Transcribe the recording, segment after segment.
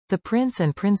The Prince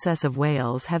and Princess of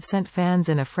Wales have sent fans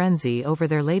in a frenzy over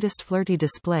their latest flirty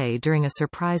display during a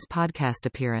surprise podcast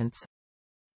appearance.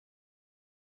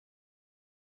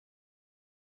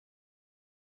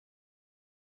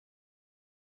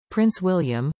 Prince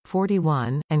William,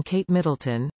 41, and Kate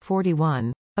Middleton,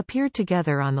 41, appeared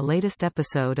together on the latest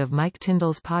episode of Mike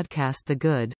Tindall's podcast The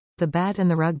Good, the Bad and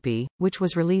the Rugby, which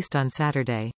was released on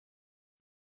Saturday.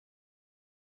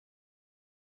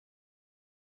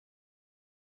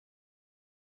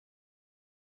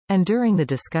 And during the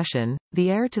discussion,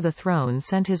 the heir to the throne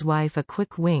sent his wife a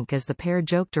quick wink as the pair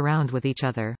joked around with each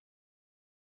other.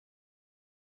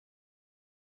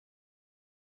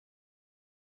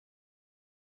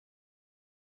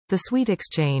 The sweet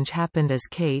exchange happened as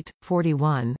Kate,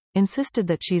 41, insisted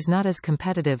that she's not as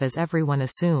competitive as everyone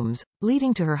assumes,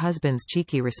 leading to her husband's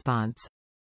cheeky response.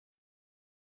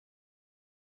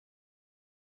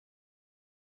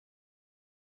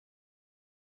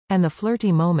 And the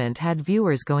flirty moment had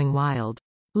viewers going wild.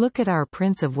 Look at our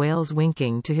Prince of Wales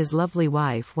winking to his lovely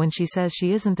wife when she says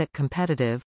she isn't that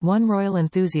competitive, one royal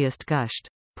enthusiast gushed,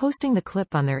 posting the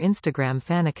clip on their Instagram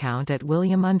fan account at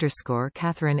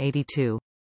William_Catherine82.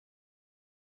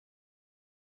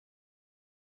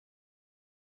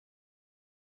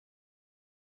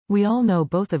 We all know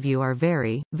both of you are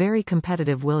very, very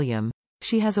competitive, William.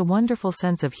 She has a wonderful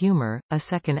sense of humor, a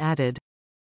second added.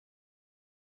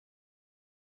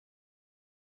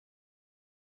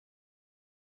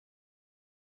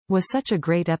 Was such a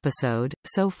great episode,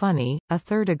 so funny, a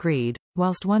third agreed,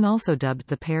 whilst one also dubbed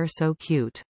the pair so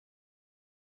cute.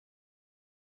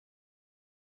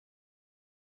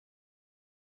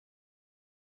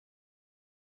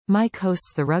 Mike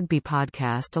hosts the rugby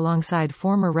podcast alongside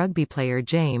former rugby player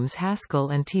James Haskell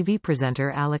and TV presenter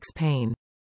Alex Payne.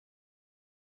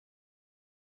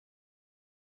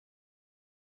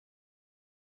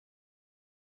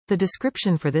 The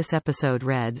description for this episode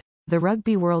read, "The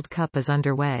Rugby World Cup is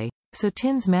underway, so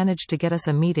Tins managed to get us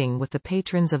a meeting with the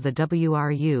patrons of the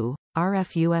WRU,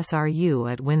 RFUSRU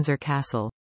at Windsor Castle.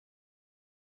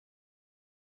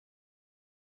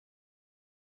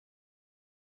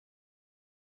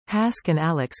 Hask and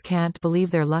Alex can't believe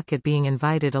their luck at being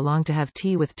invited along to have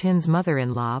tea with Tin's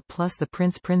mother-in-law plus the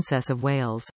Princess of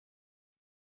Wales.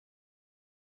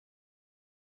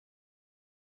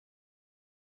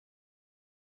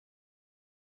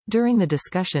 During the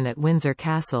discussion at Windsor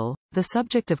Castle, the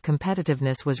subject of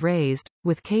competitiveness was raised,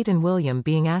 with Kate and William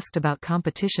being asked about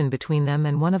competition between them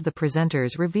and one of the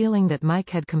presenters revealing that Mike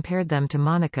had compared them to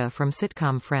Monica from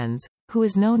sitcom Friends, who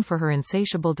is known for her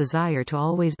insatiable desire to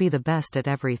always be the best at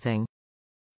everything.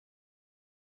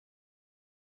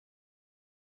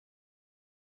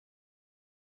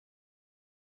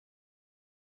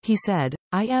 He said,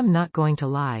 "I am not going to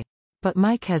lie. But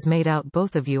Mike has made out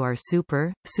both of you are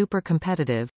super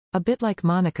competitive, a bit like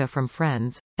Monica from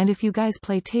Friends, and if you guys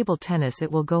play table tennis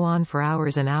it will go on for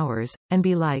hours and hours, and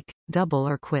be like, double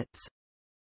or quits."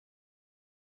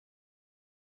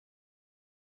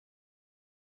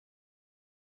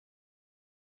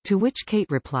 To which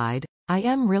Kate replied, "I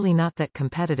am really not that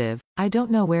competitive, I don't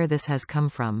know where this has come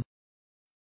from."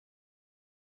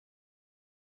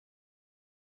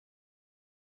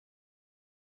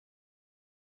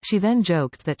 She then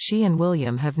joked that she and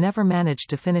William have never managed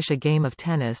to finish a game of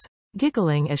tennis,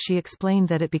 giggling as she explained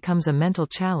that it becomes a mental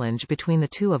challenge between the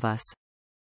two of us.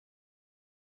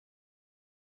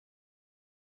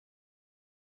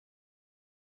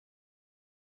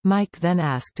 Mike then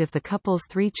asked if the couple's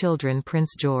 3 children,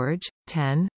 Prince George,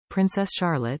 10, Princess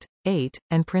Charlotte, 8,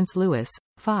 and Prince Louis,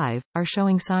 5, are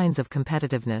showing signs of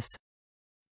competitiveness.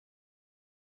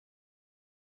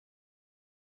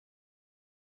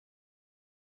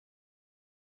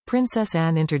 Princess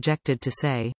Anne interjected to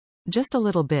say, "Just a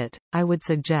little bit, I would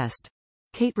suggest."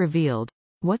 Kate revealed,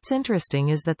 "What's interesting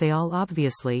is that they all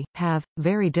obviously have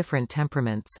very different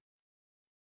temperaments.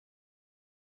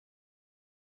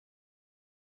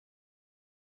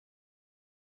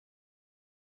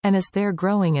 And as they're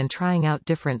growing and trying out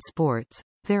different sports,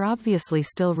 they're obviously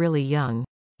still really young.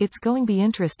 It's going to be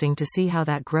interesting to see how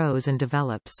that grows and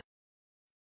develops."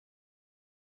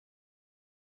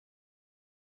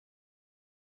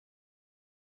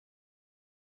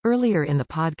 Earlier in the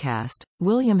podcast,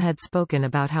 William had spoken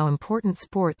about how important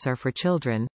sports are for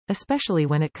children, especially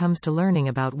when it comes to learning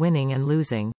about winning and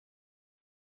losing.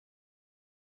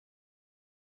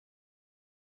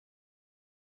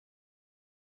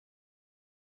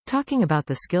 Talking about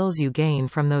the skills you gain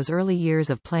from those early years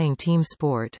of playing team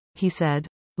sport, he said,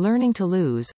 "Learning to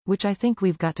lose, which I think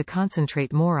we've got to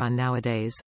concentrate more on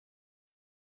nowadays."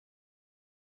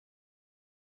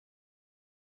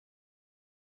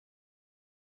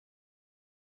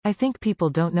 I think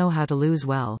people don't know how to lose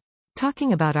well.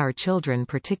 Talking about our children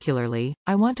particularly,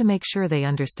 I want to make sure they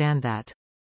understand that.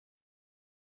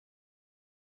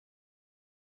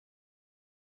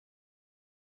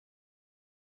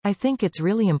 I think it's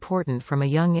really important from a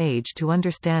young age to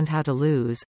understand how to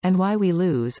lose, and why we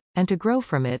lose, and to grow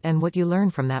from it and what you learn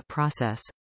from that process.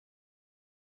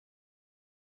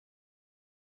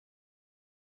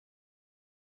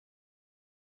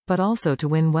 But also to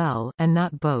win well, and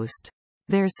not boast.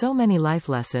 There's so many life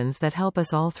lessons that help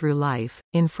us all through life,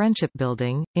 in friendship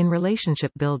building, in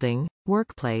relationship building,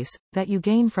 workplace, that you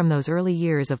gain from those early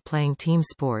years of playing team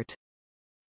sport.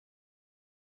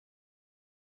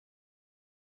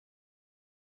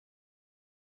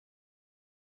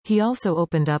 He also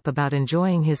opened up about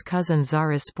enjoying his cousin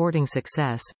Zara's sporting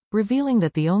success, revealing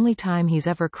that the only time he's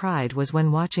ever cried was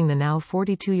when watching the now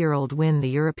 42-year-old win the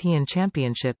European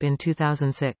Championship in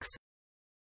 2006.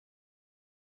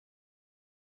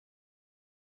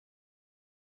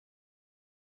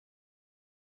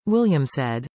 William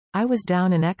said, "I was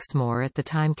down in Exmoor at the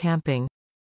time camping.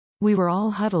 We were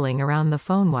all huddling around the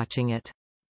phone watching it.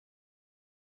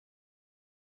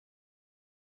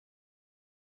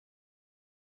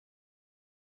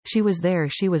 She was there,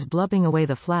 she was blubbing away,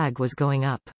 the flag was going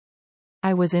up.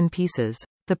 I was in pieces."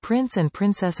 The Prince and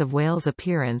Princess of Wales'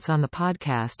 appearance on the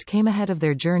podcast came ahead of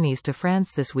their journeys to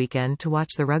France this weekend to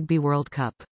watch the Rugby World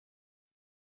Cup.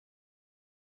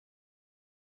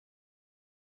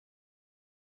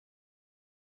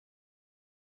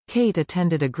 Kate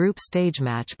attended a group stage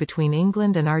match between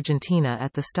England and Argentina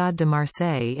at the Stade de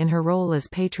Marseille in her role as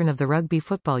patron of the Rugby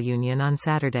Football Union on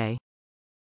Saturday.